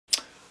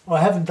I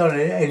haven't done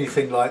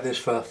anything like this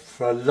for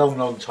a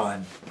long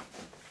time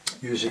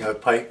using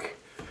opaque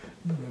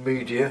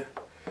media.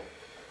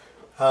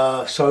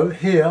 So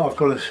here I've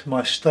got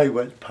my Stay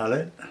Wet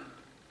palette.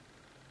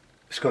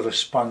 It's got a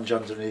sponge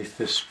underneath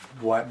this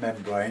white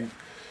membrane,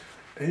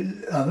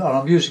 and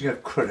I'm using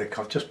acrylic.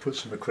 I've just put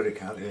some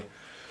acrylic out here.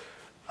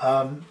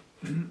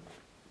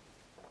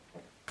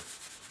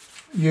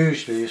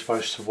 Usually you're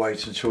supposed to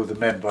wait until the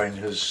membrane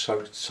has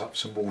soaked up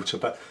some water,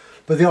 but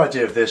the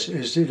idea of this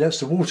is it lets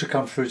the water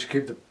come through to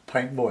keep the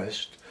paint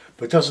moist,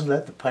 but doesn't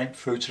let the paint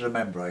through to the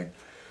membrane.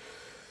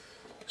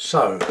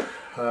 So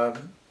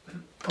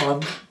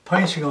I'm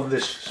painting on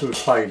this sort of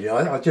failure.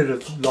 I did a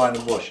line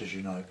and wash, as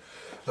you know,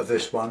 of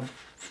this one,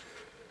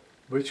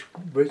 which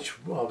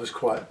I was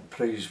quite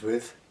pleased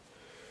with,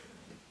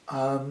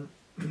 and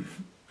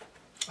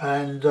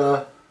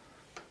I'll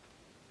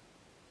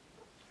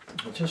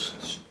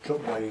just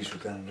drop my easel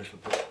down a little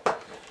bit.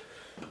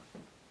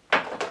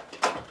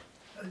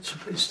 It's a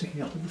bit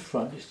sticking up at the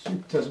front.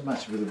 It doesn't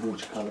matter with the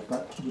watercolour,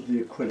 but with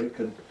the acrylic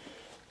and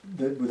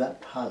with that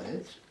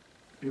palette,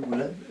 it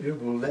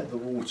will let the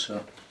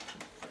water.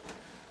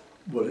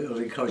 Well, it'll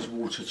encourage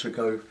water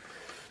to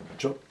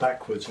drop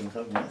backwards, and I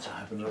don't want that to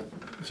happen.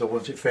 So I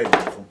want it fairly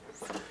level.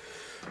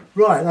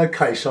 Right.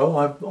 Okay. So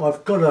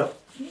I've got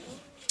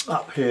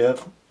up here.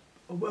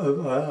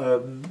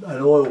 An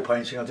oil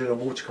painting I did on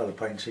watercolour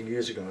painting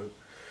years ago.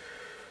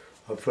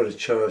 I put a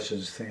church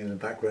and thing in the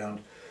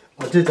background.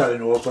 I did that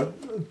in oil,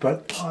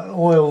 but I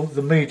oil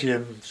the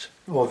mediums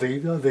or the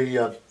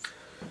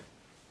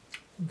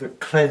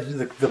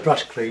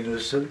brush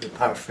cleaners, the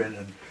paraffin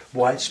and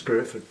white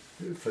spirit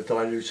for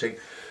diluting.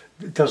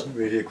 It doesn't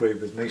really agree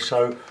with me,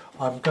 so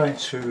I'm going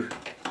to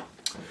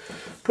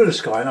put a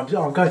sky, and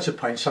I'm going to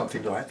paint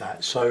something like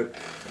that. So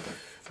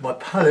my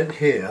palette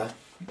here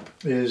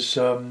is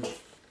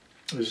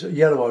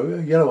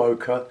yellow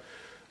ochre,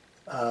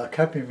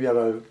 cadmium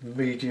yellow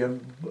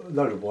medium,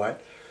 load of white,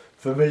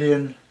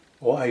 vermilion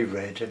or any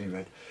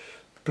red,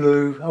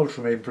 blue,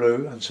 ultramarine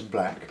blue, and some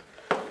black.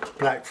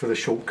 Black for the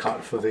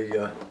shortcut for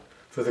the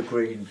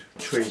green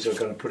trees I'm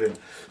going to put in.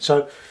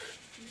 So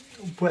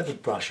wet the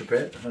brush a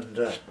bit, and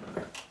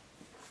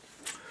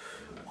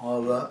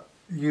I'll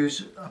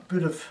use a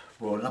bit of,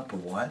 well, a lump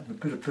of white and a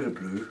bit of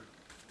blue,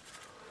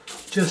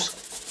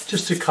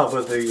 just to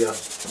cover the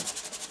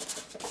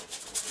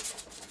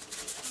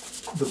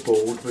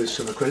board with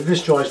some acrylic.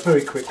 This dries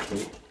very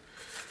quickly,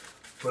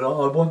 but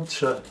I want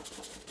to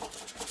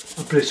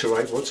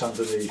obliterate what's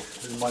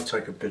underneath. It might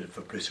take a bit of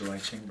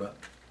obliterating, but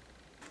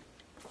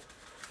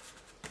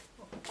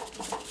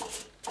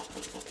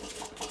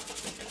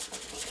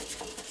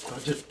I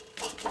just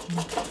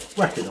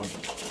whack it on.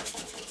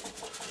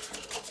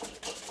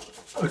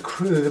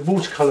 The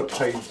watercolour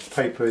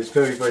paper is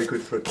very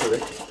good for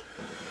acrylic,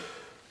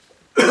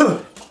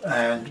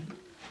 and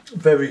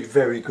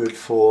very good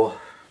for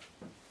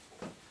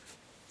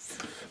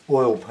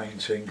oil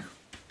painting,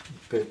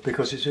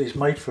 because it's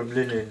made from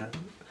linen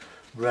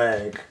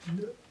rag,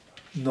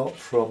 not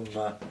from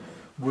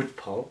wood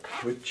pulp,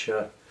 which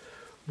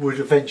would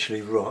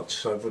eventually rot.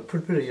 So we'll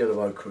put a bit of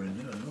yellow ochre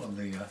in on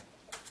the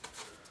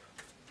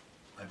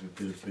maybe a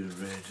bit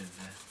of red in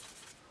there.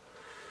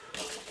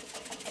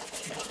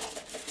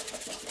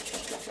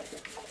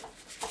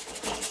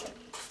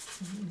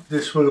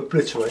 This will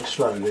obliterate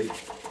slowly.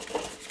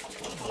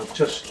 I'm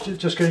just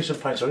getting some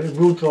paint on it. It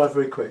will dry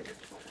very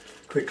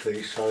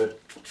quickly, so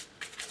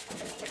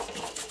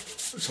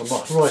my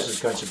horizon is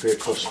going to be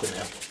across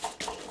there.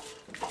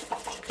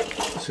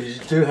 So you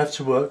do have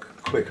to work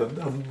quick,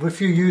 and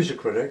if you use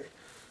acrylic,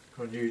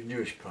 got a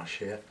newish brush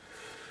here,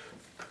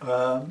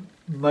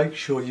 make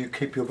sure you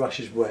keep your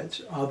brushes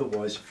wet.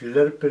 Otherwise, if you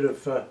let a bit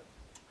of, well,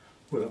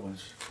 that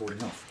one's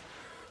falling off.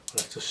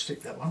 I'll have to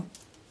stick that one.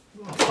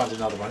 I'll find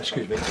another one.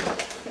 Excuse me.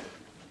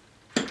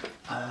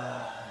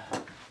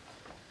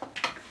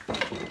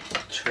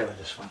 Try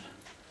this one.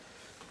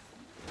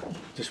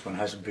 This one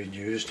hasn't been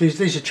used.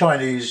 These are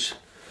Chinese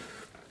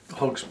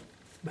hog's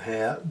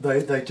hair.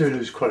 They do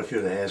lose quite a few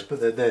of their hairs,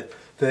 but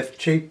they're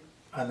cheap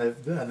and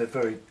they're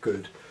very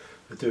good.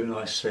 They do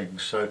nice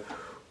things. So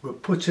we'll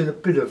put in a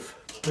bit of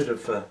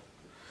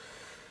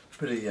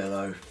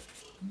yellow,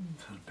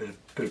 a bit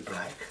of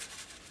black,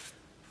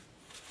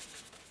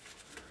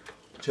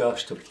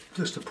 just to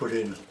put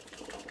in.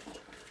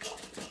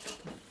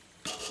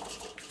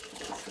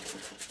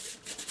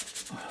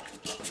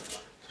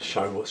 To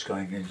show what's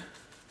going in.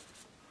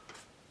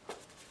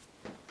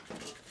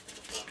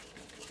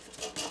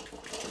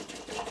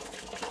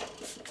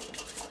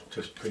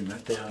 Just bring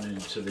that down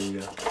into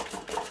the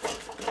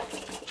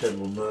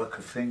general murk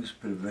of things,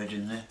 a bit of red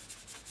in there.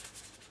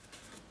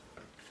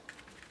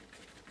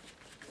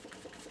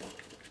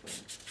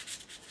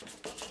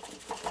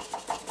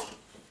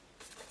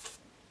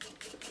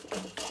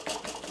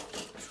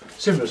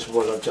 Similar to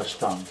what I've just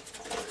done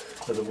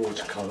for the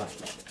watercolour.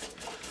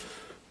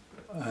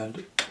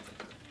 And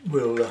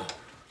we'll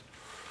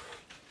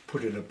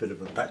put in a bit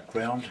of a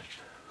background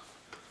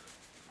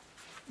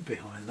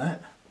behind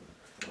that.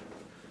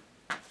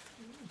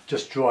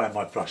 just drying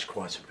my brush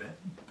quite a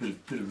bit.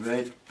 Bit of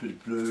red, bit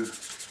of blue,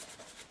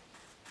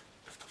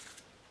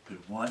 bit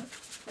of white.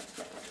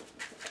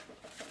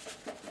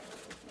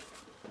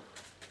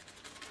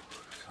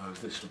 So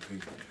this will be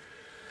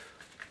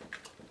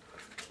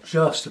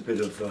just a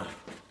bit of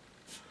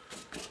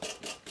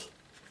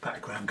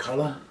background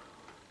colour,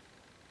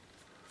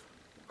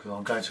 because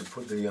I'm going to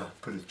put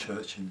the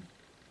church in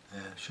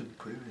there. Shouldn't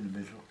put it in the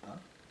middle, but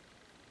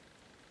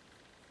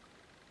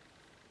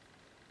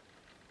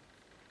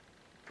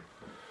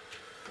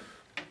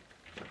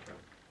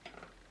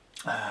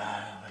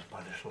there's my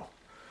little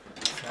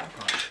flat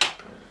brush.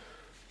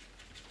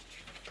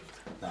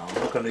 Now I'm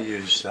not going to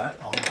use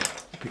that on,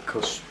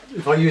 because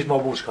if I use my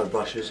watercolour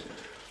brushes,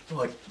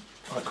 I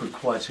could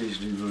quite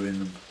easily ruin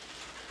them.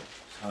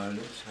 So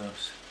let's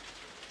just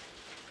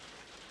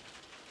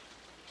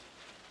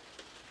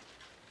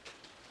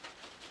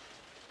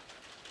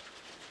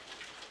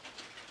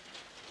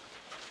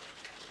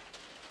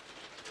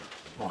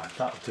right,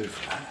 that'll do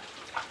for that.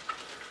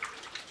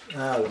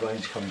 Ah, the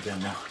rain's coming down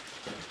now.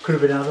 Could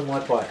have been out of my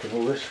bike and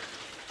all this.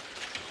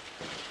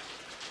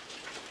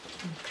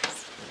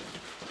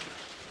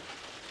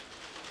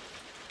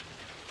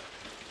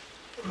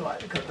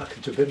 Right, go back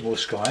into a bit more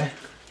sky.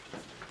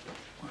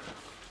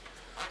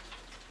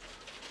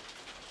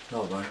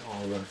 No, I won't.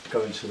 I'll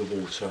go into the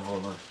water.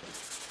 I'll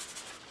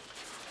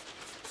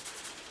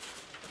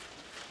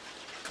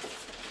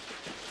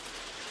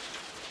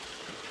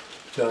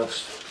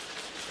just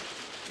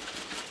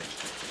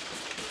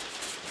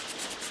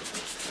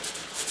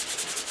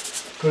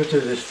got to do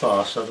this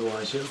fast,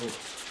 otherwise it will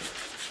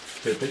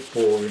be a bit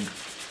boring.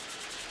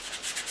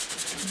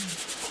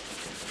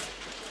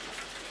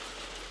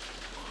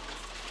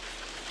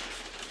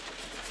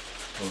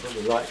 I've got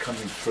the light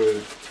coming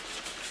through.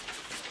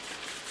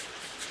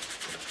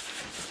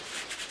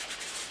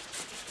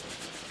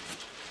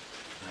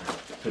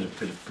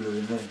 Bit of blue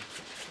in there.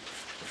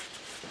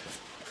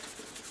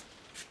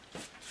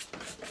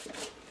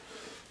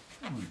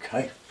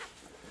 Okay.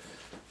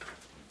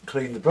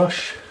 Clean the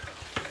brush.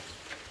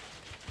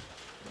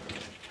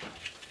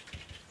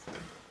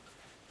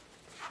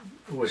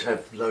 Always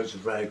have loads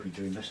of rag when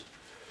doing this.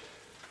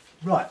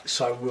 Right,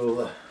 so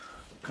we'll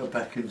go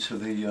back into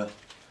the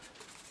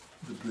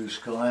blue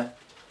sky.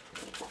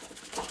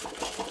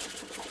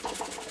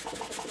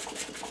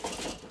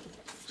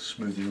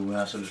 Smooth it all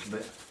out a little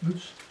bit.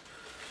 Oops.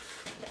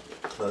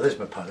 So there's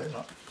my palette.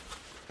 Look.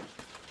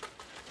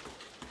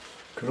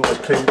 Can always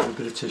clean it with a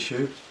bit of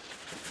tissue.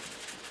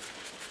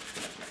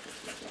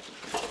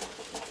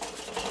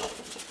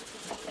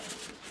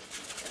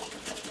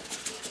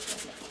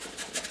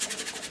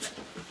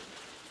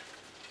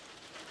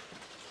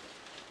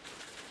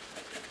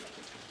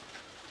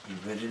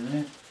 Red in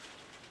there.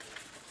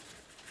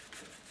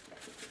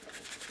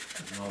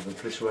 And I've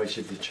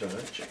obliterated the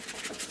church.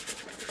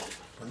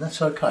 But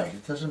that's okay,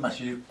 it doesn't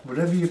matter.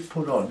 Whatever you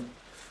put on,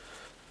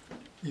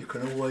 you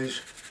can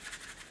always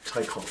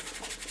take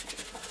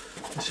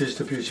off. This is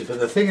the beauty.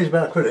 But the thing is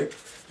about acrylic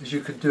is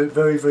you can do it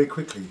very, very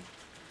quickly.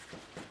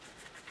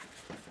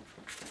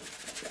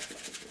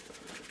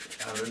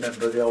 And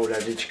remember the old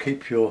adage: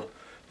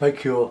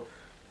 make your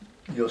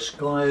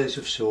skies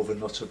of silver,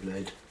 not of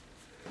lead.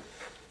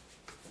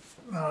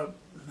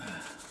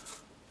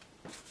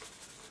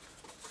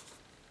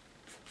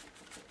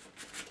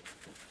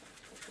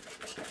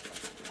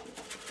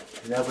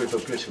 Now we've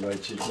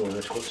obliterated more or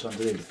less what's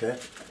underneath there,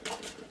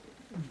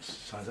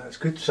 so that's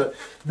good. So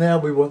now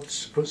we want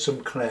to put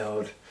some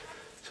cloud,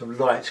 some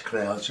light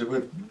clouds. So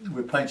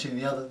we're painting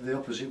the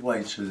opposite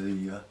way to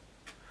the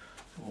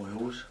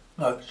oils,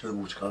 to the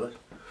watercolours.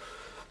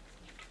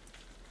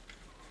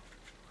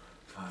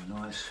 Oh,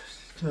 nice.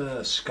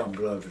 Just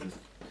scumble over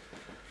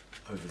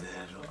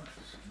there. Look.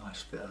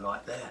 Nice bit of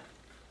light there.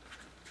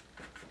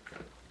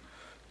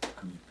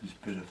 There's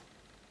a bit of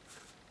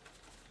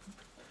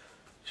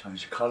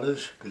change the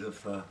colours, a bit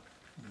of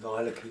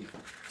lilac-y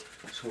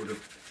sort of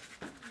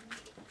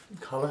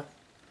colour.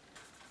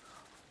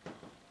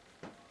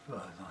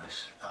 Oh,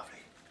 nice,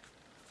 lovely.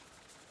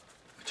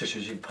 I'm just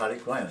using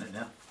palette grey on it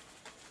now.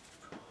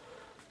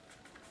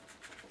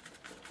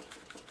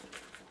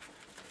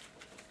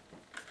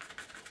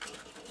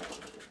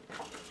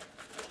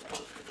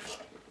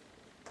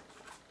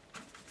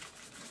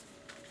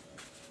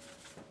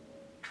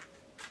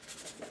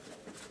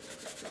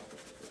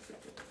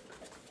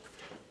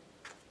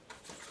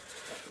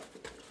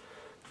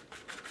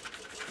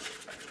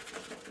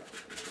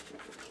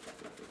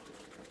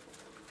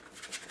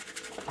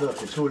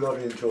 Look, it's all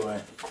lovely and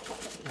dry.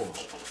 Oh,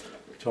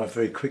 dry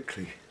very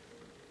quickly.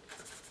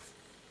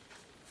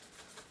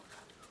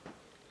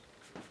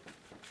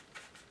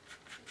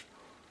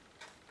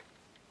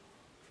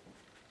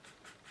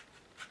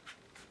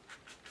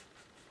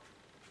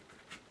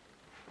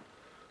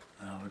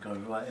 Now we go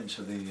right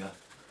into the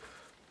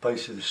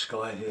base of the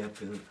sky here.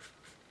 There's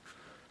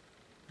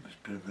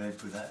a bit of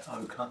red with that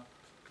ochre,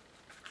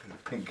 a bit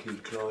of pinky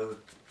glow.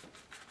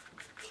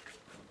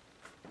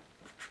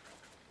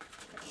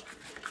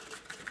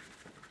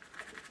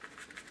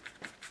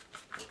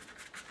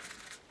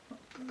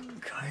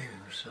 Okay,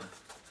 so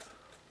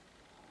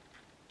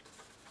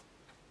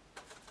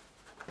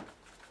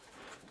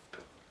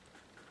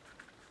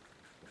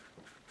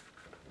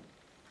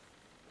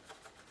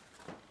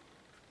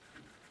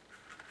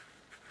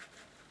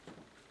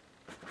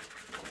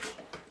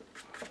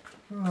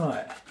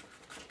right.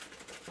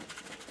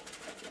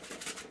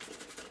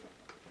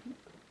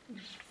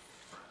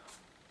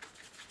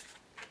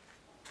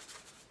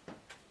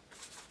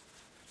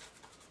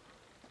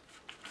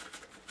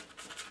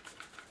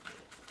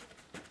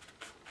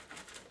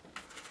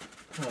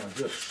 Oh,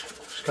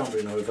 just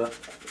scumbling over.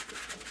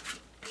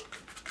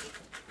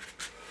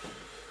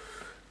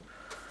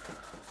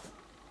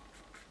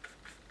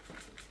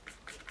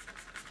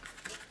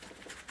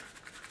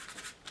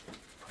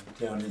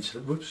 Down into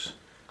the, whoops,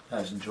 that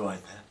hasn't dried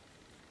there.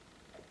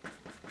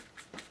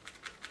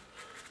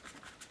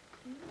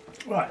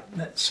 Right,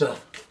 let's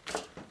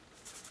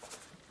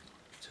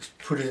just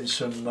put in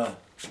some of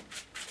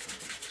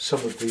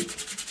the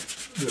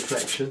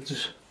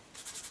reflections.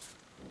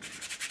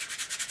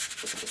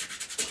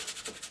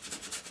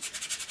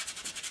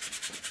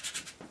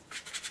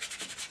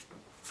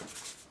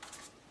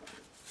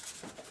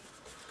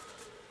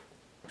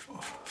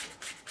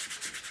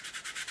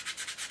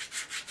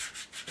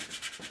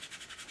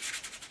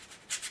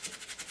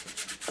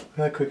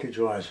 How quick it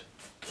dries.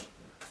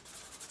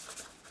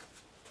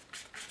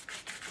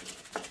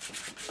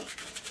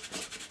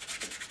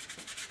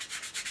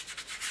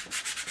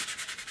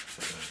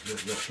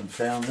 Just lost and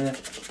found there.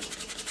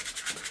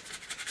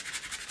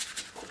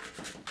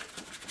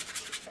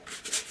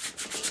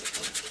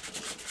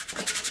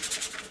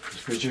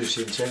 Just reduce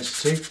the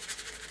intensity.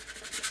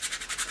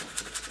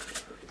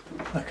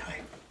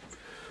 Okay,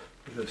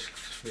 let's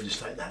just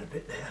reinstate that a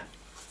bit there.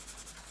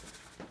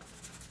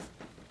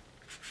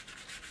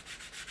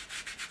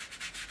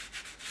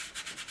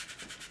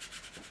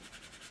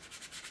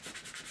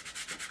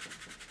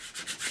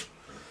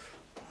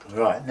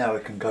 Right, now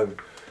we can go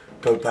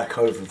back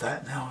over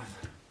that now and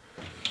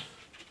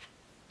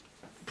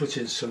put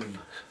in some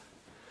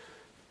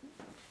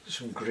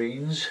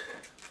greens.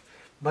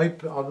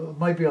 Maybe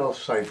I'll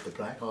save the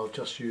black. I'll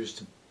just use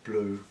the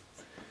blue.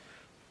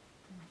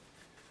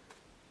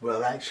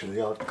 Well, actually,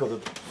 I've got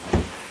a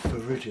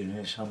Viridian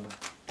here somewhere.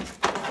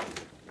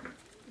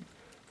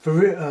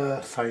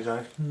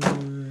 Phthalo.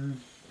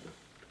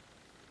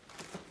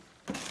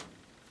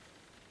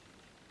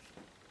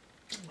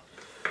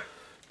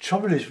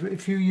 Trouble is,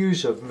 if you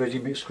use a ready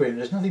mixed green,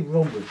 there's nothing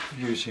wrong with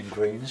using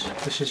greens.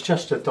 This is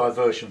just a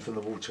diversion from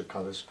the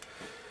watercolours.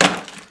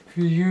 If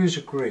you use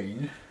a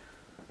green,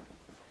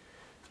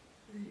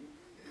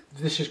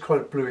 this is quite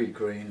a bluey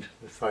green,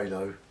 the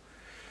phthalo.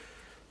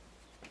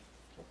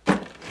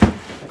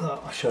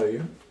 I'll show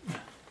you.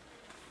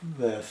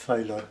 There,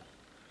 phthalo.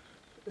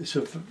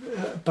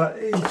 But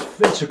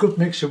it's a good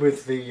mixer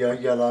with the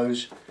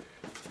yellows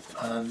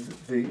and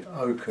the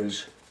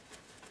ochres.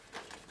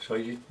 So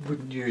you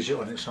wouldn't use it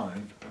on its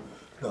own.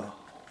 No.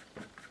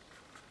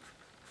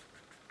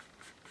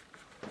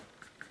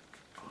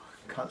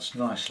 Cuts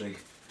nicely.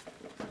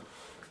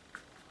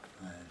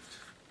 And,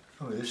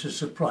 oh, this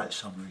is a bright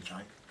summery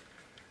day.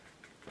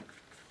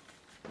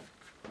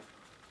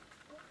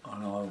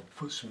 And I'll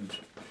put some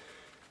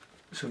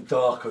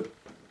darker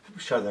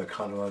shadow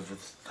colour over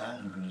that,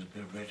 and there's a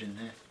bit of red in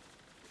there.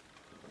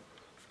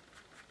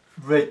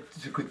 Red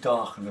is a good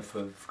darkener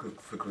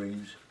for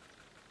greens.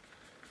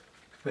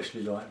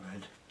 Especially light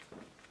red.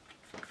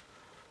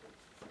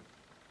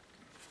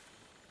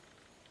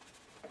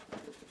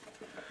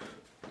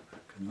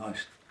 A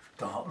nice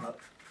dark look.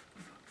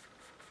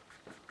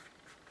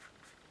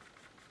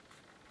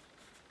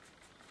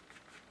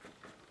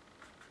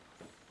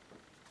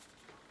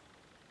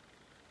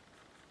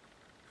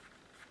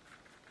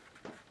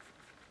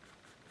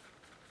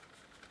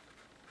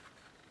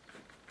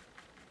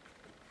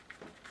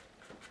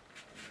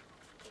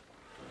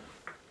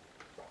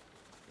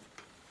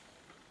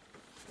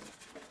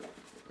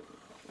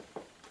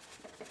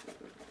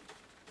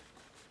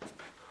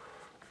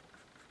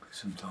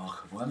 Some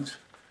darker ones,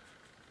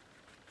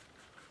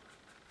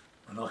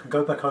 and I can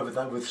go back over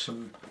that with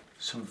some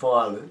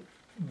violet,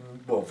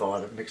 well,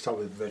 violet mixed up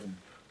with red and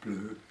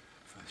blue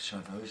for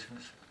shadows.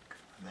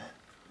 There,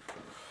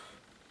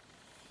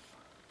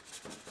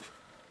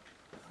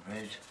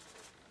 red,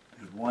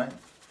 bit of white.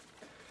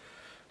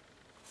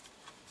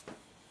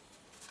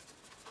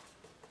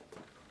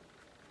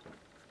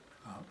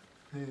 Oh,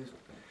 there's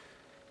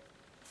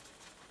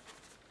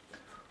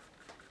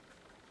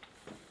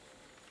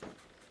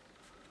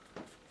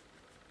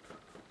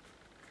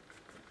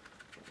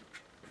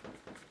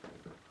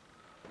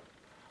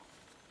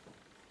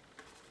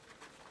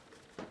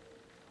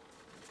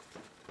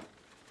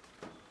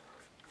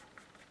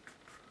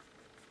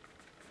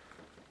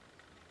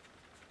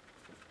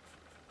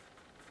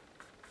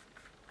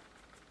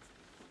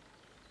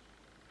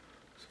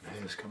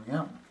hairs coming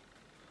out.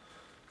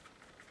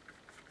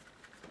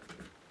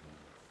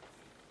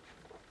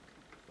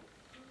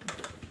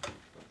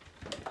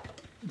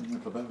 And I'll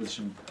go back with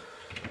some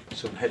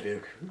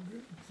heavier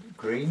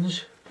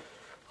greens,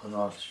 and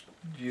I'll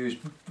used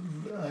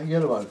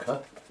yellow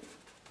ochre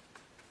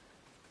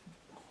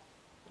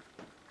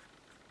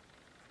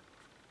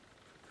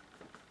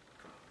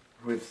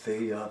with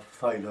the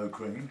phthalo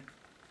green.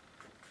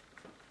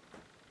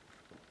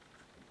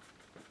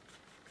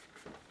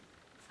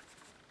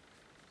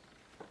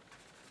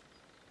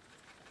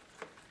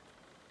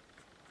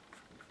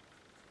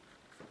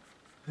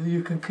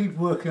 You can keep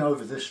working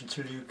over this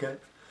until you get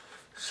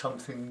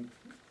something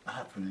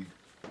happening.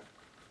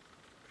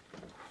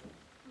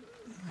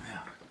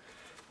 Yeah,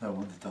 no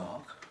one the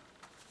dark.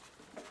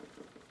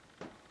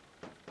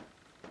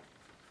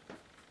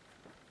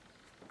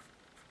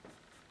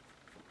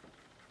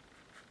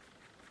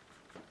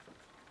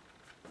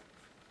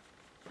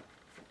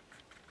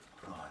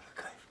 Right,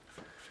 okay.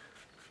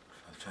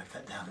 I'll take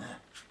that down there.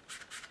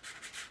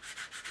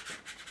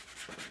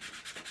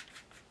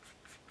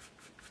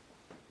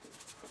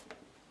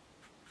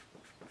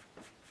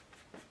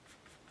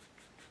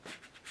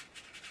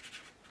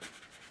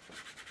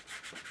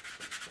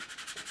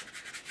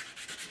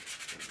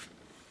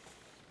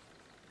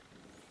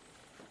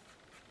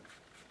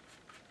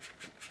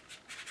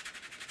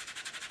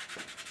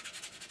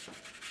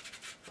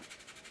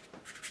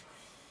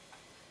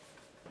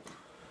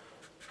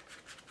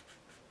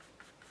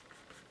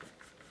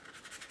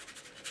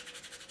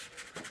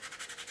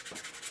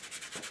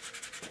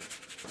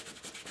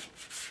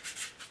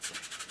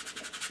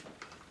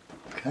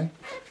 Okay.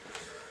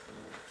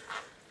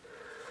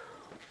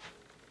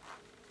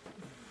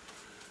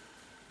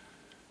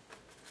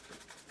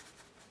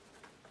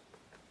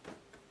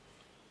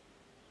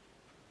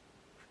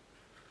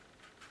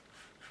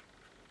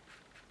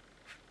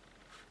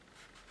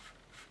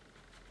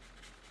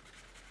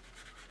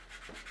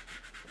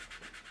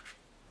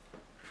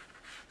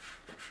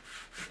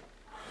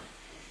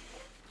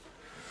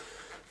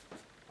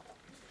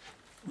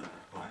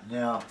 Right,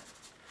 now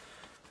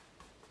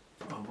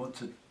I want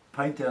to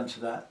paint down to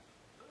that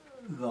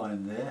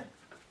line there,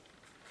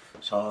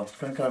 so I'm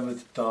going to go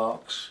with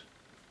darks.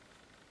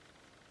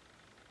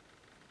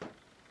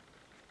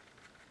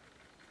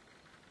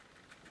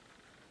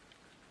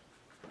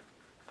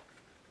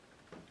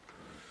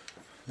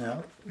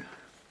 Now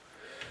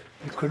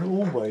you can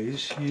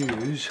always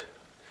use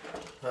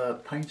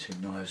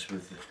painting knives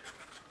with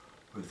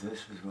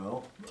this as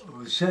well,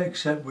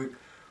 except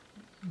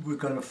we're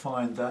going to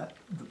find that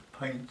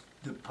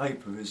the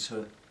paper is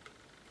a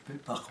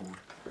bit buckled,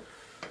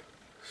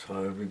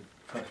 so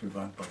perhaps we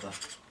won't bother.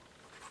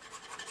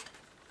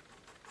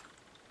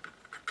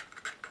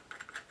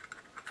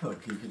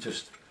 Look, you can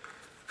just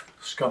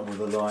scumble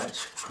the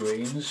light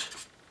greens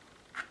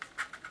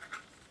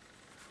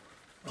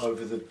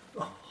over the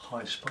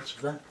high spots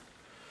of that.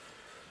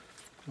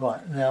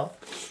 Right, now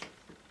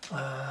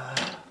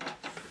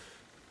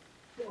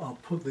I'll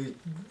put the,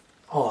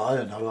 I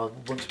don't know,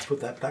 I want to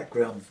put that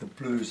background, the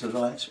blues, the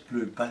lights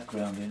blue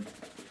background in.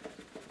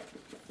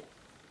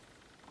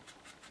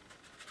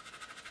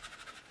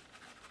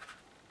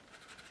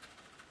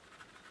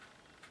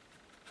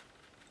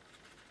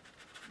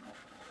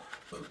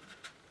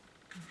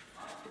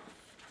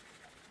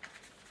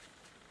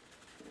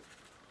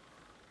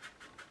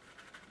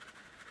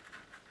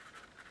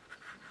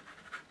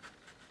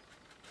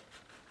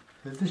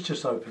 This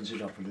just opens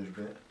it up a little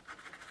bit.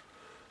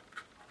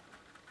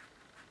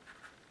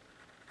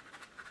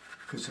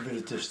 Gives a bit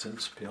of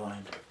distance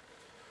behind.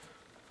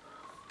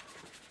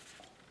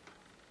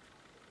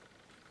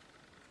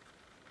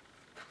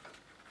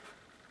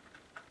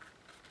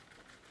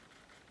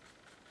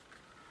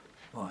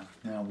 Right,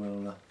 now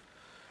we'll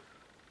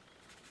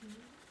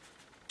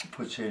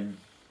put in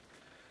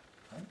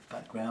that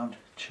background,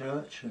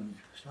 church and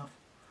stuff.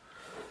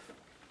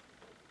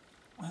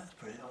 That's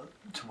pretty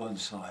to one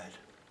side.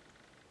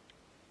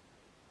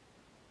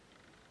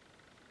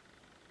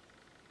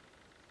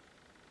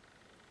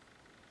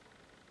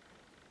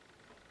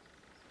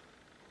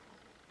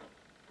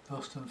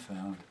 Lost and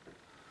found.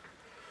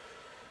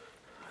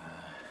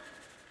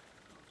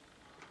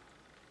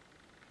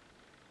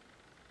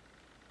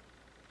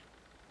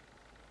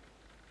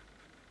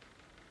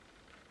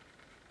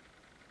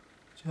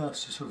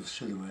 Just a sort of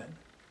silhouette.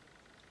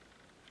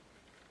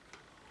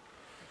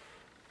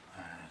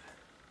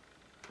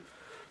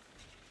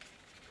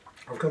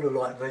 I've got a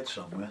light red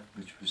somewhere,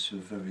 which was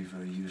very,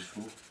 very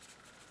useful.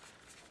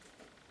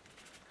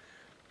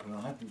 But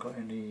I haven't got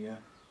any.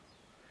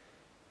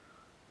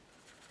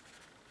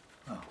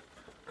 Oh,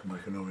 I can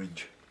make an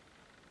orange.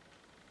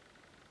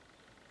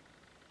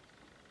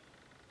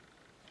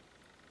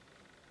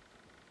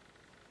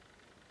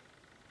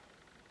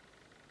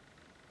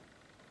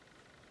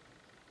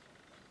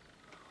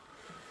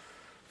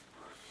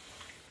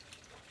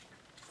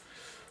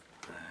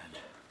 And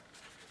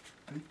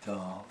a bit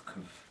dark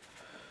in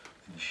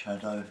the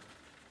shadow.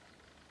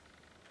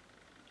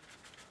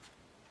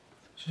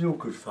 This is all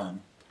good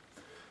fun.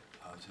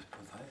 I'll just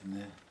put that in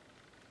there.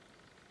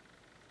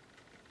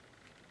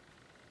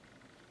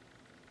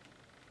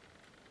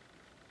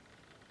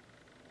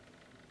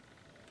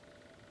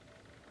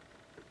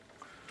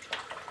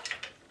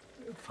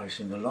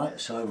 Facing the light,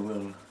 so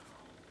we'll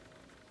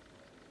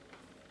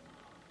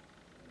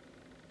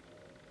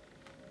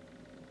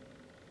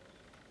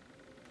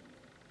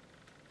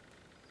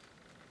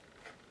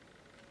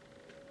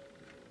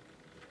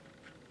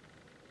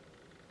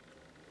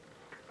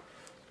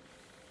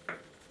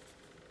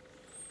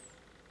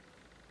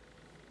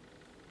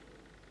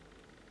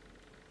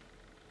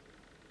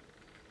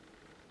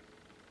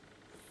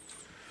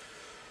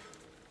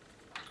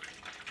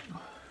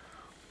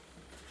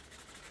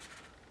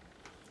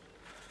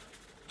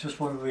just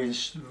want to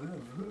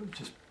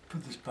just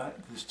put this back,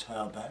 this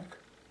towel back.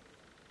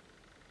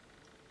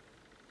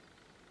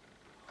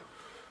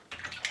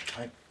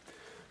 Okay,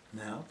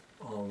 now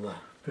I'll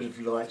bit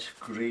of light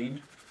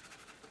green.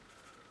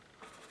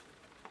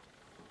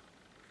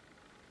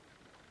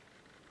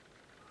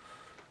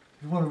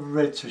 You want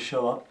red to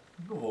show up,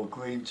 or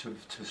green to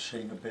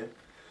sing a bit,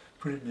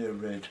 put it near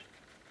red.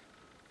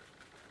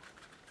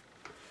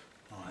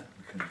 Right,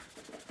 we can.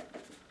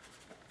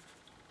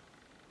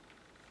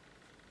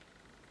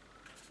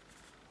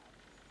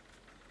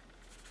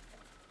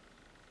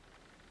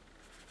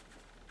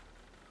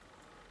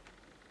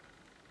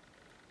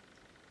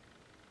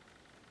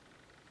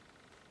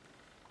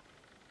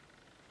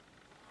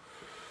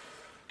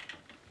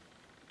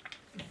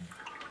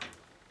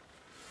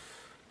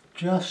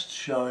 Just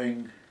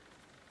showing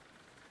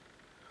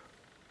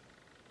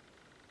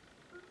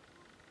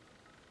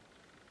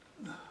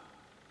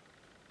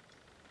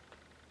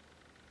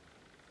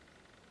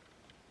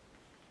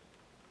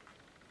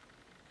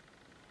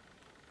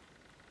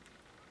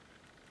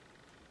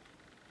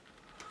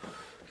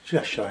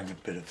a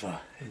bit of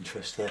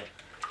interest there.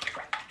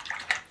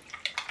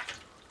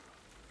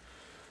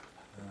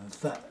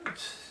 That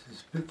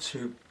is a bit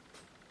too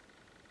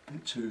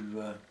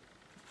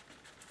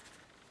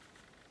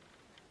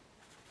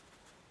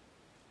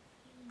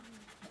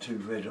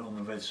red on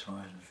the red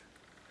side.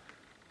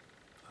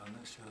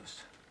 Let's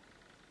just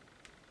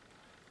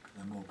get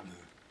them more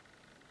blue.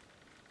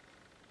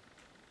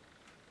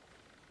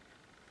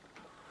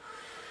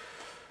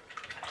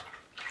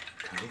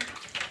 Okay,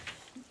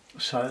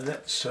 so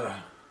let's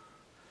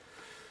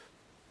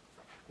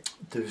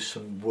do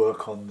some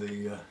work on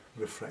the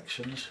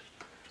reflections.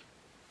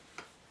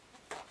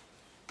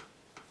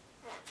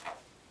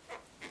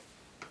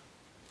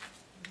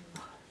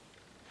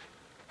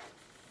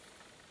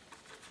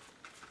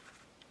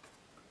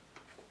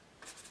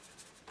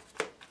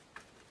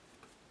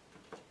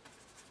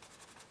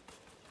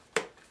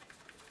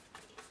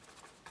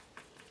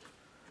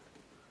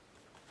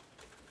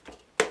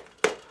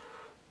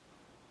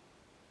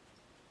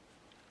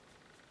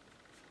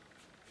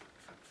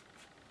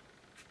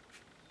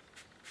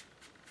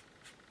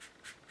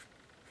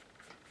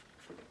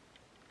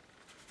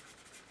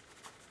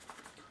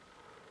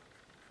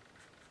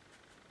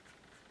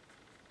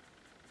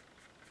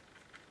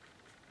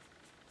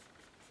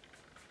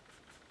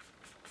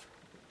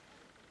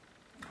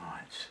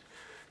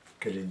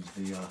 Get into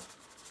the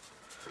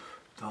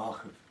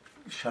darker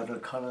shadow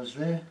colours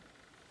there.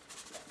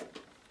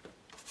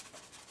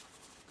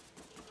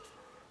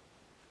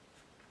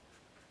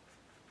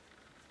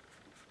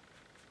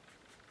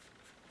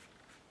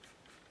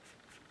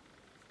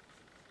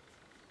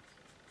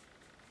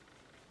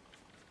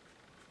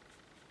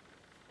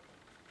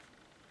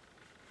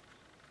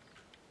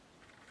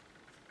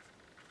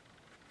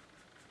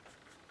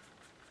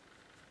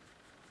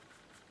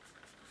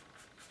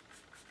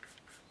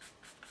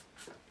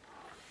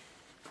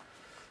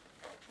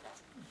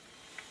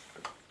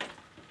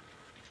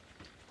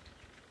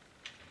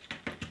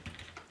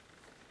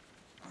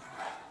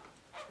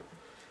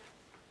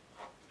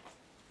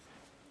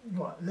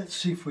 Right, let's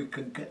see if we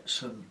can get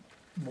some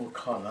more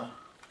colour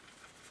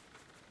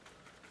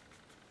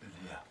in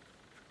here,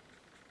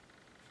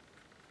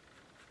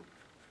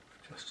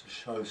 just to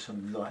show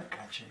some light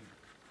catching.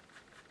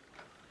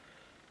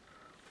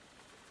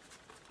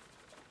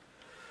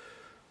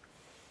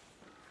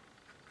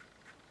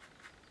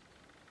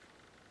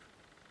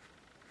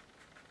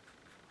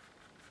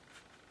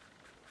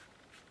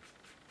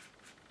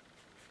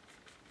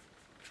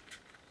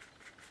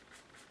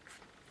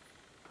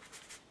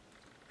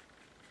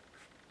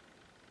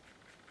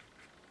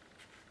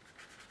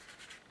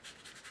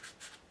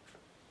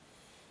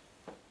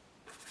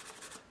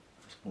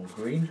 More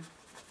green.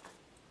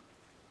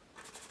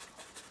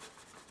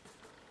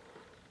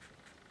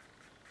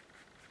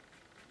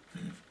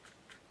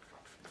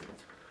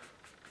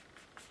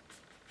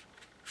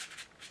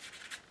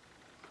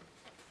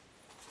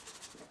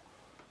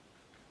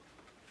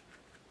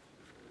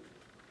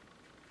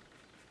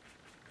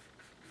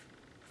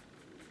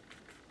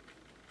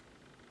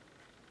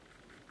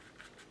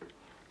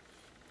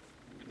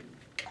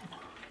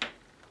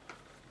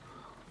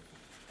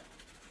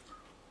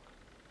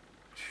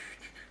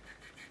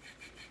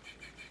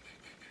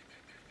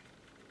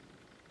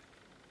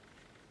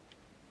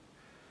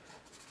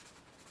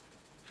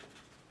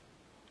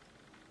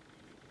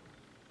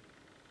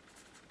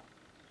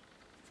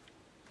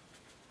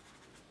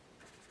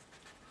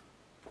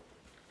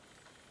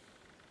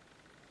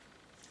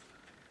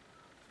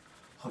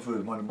 I've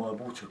ruined one of my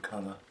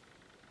watercolour.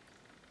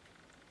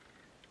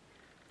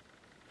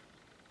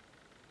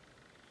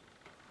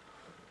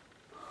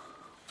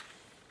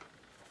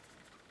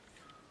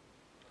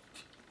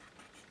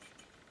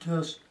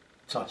 Just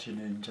touching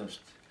in just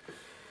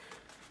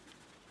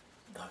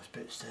those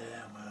bits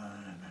there.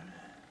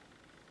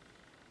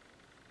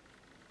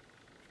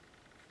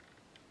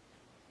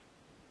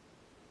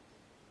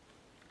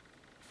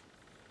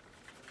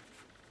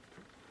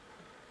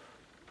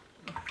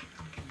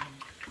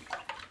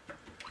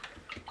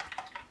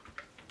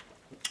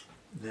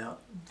 Now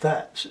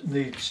that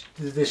needs,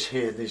 this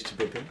here needs to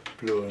be a bit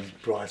bluer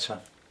and brighter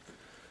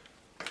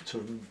to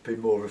be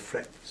more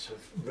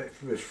reflective,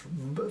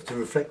 to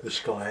reflect the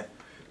sky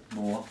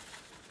more.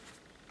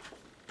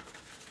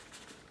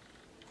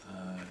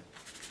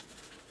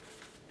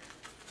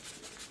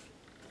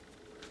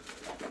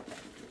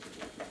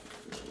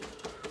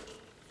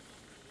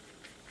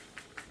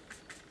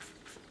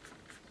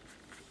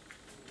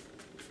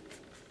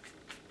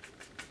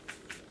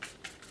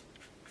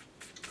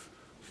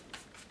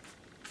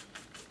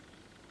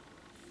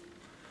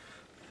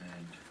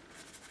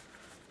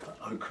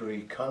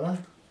 Ochre colour,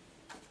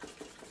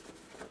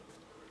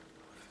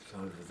 it's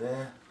over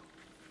there.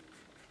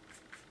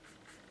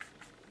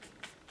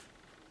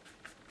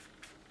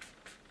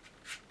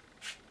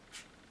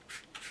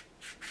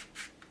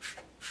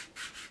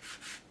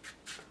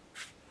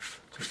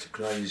 Just a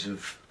glaze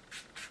of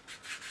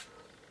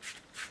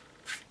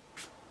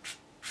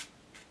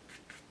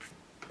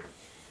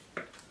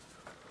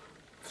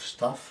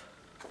stuff.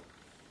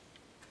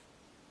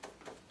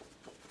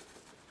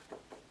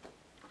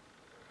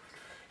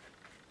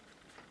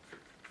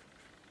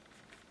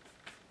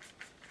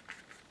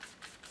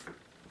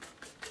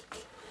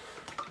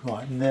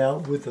 Right, now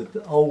with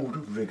the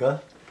old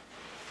rigger,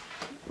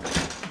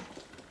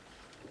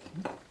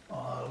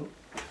 I'll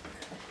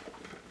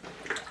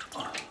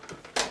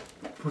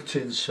put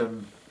in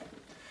some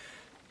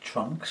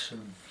trunks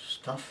and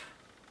stuff.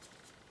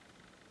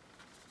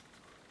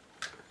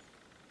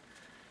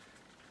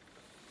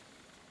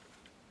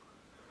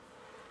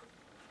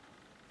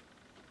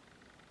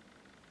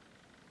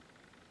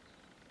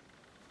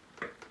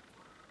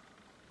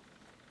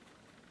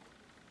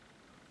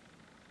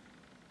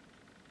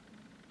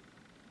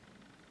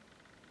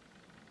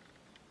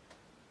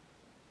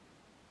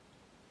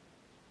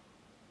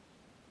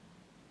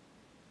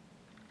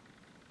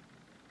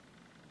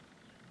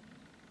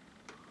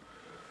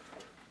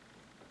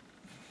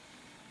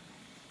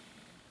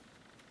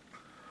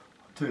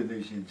 Doing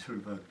these in sort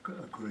of a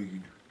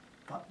green,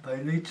 but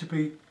they need to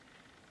be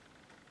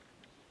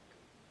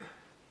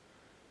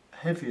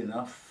heavy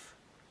enough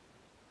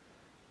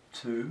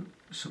to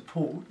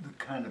support the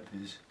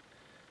canopies.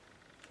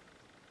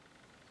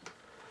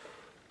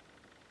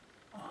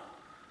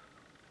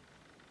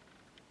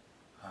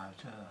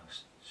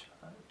 Just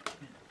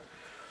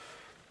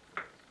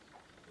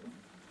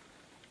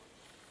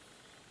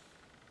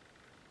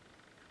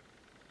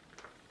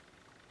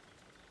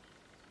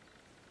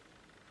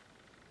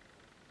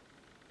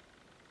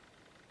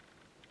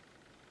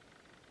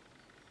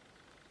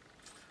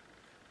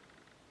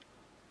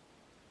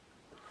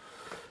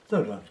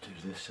don't have to do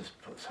this,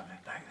 just put something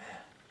back there.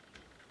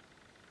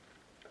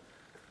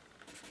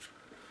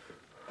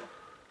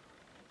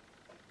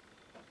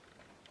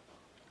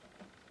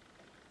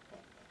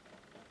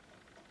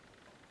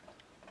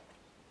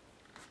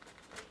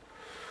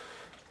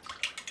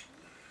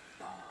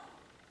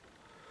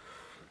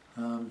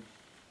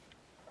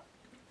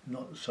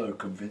 Not so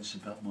convinced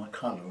about my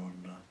colour on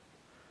that.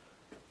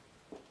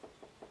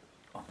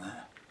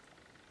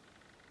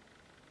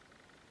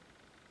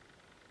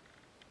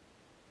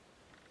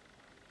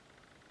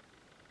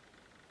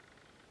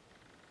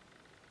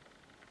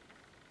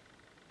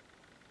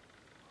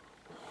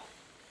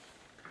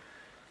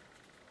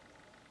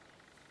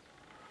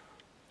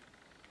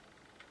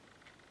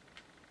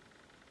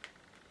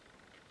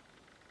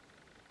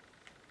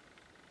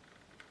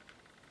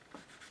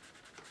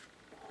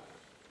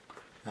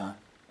 No,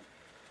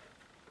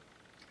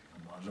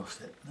 I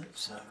lost it.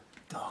 Let's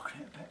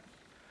darken it a bit.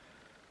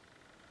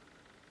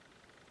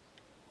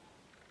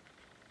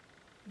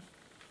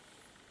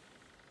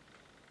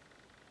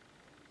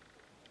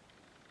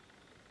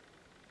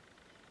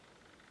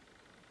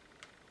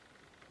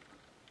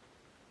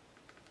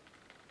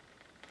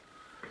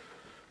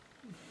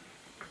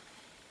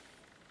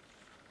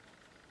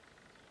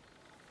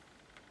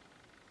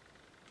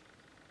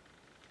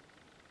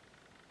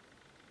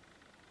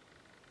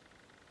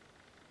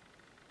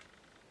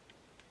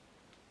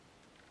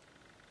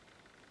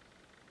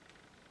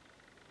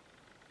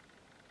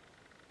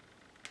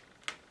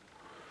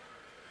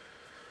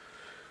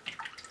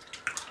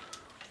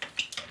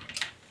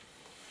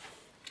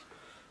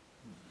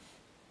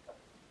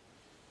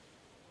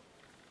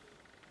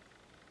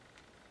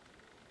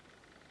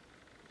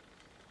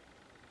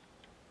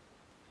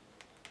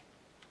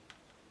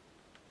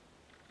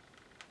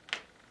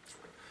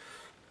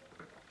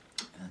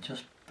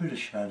 Just a bit of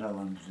shadow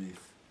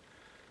underneath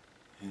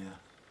here.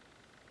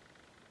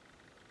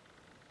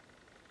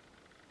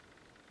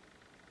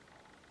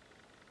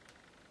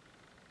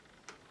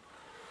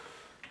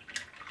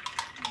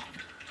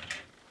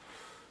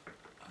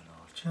 And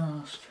I'll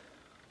just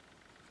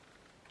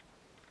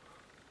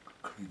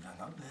clean that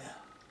up there.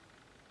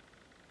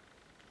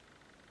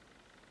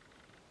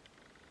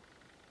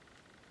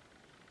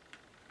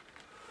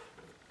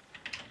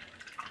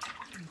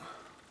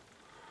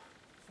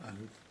 And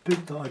the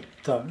bit that I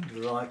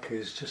don't like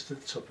is just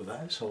at the top of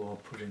that, so I'll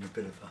put in a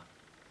bit of a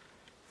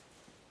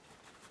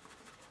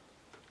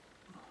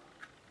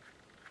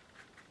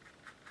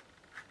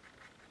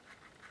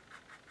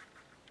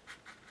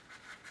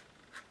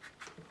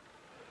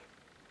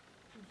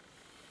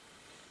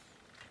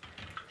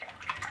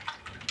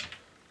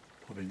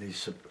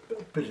needs a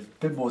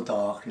bit more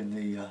dark in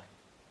the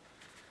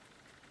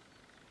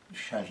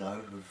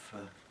shadow of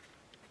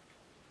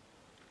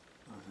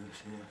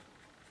this here.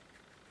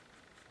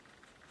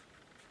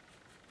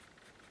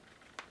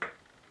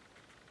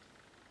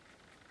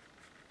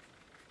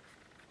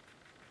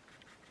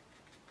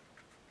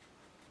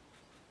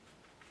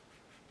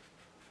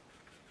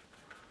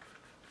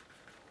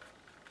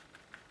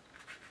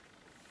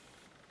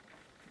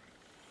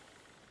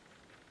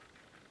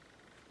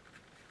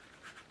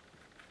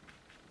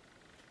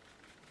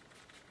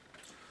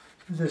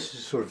 This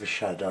is sort of a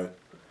shadow.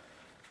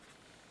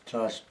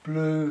 So it's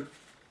blue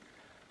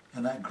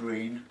and that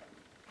green.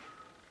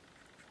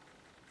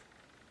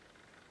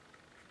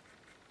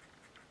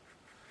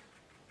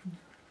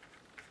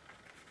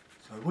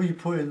 So what you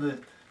put in the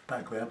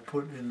background,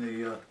 put in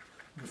the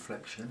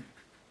reflection.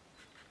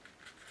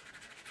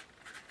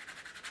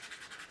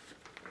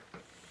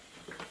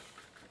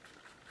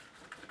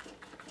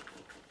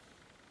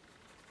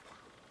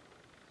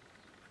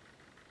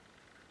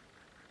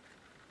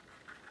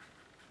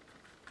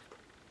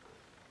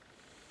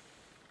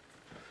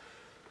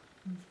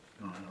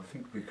 Right, I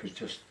think we could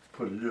just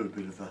put a little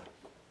bit of a,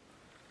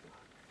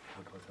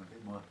 I've got a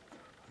bit more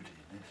hoodie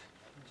in this.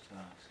 Just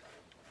ask.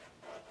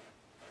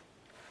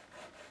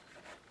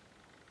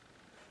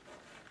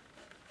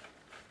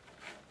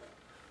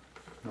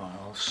 Right,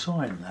 I'll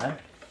sign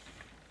that.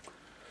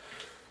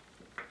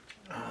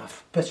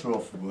 Better or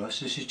for worse,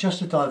 this is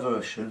just a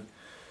diversion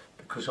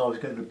because I was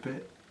getting a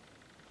bit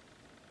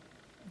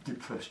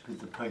depressed with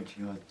the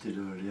painting I did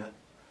earlier.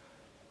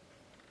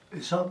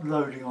 It's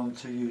uploading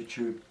onto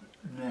YouTube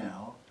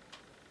now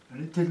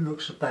and it didn't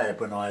look so bad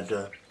when I'd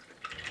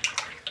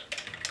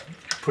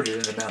put it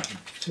in the mountain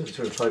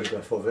to a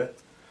photograph of it.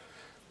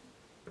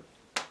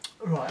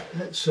 Right,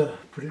 let's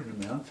put it in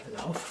the mount, head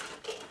off.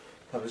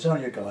 That was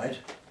only a guide.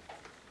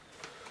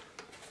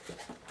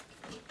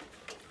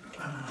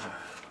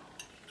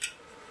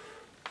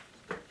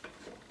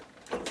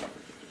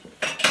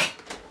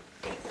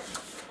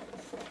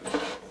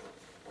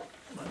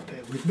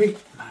 Bear with me.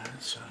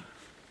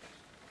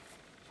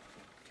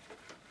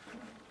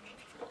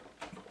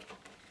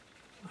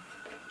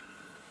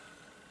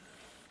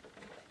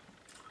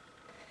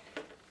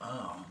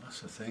 Oh,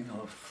 that's the thing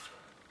of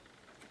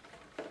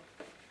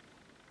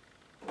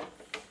a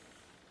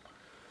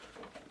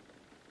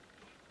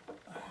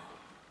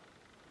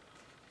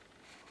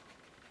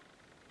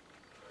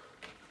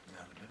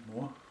bit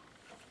more.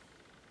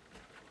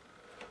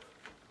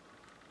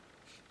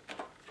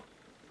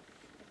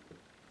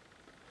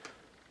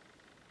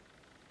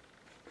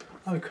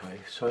 Okay,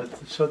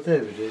 so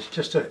there it is,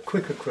 just a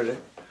quick acrylic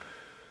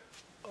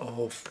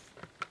of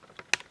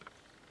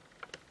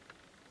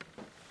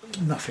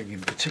nothing in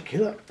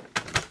particular.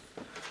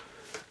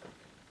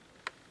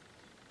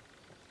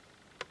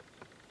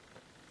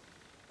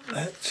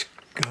 Let's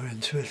go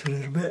into it a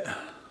little bit.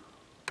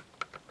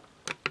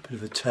 Bit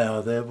of a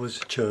tower there,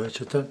 was a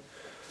church. I don't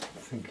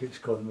think it's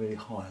gone really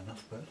high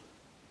enough, but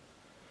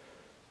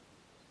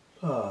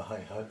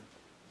hey ho.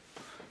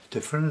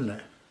 Different, isn't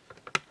it?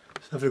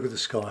 Let's have a look at the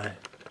sky.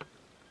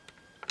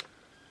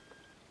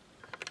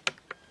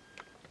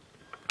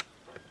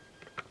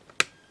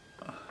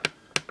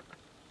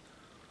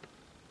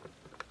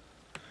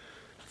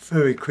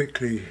 Very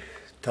quickly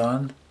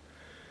done.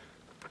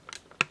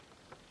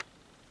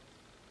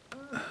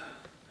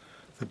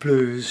 The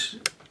blues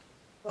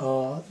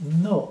are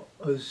not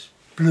as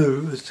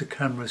blue as the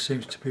camera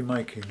seems to be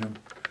making them,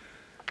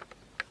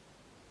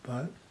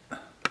 but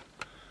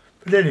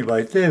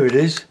anyway, there it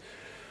is.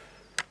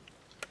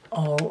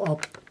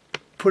 I'll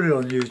put it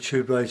on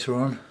YouTube later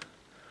on,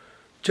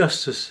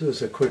 just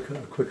as a quick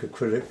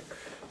acrylic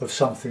of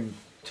something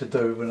to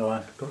do when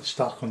I got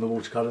stuck on the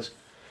watercolours.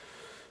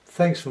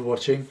 Thanks for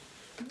watching.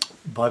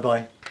 Bye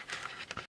bye.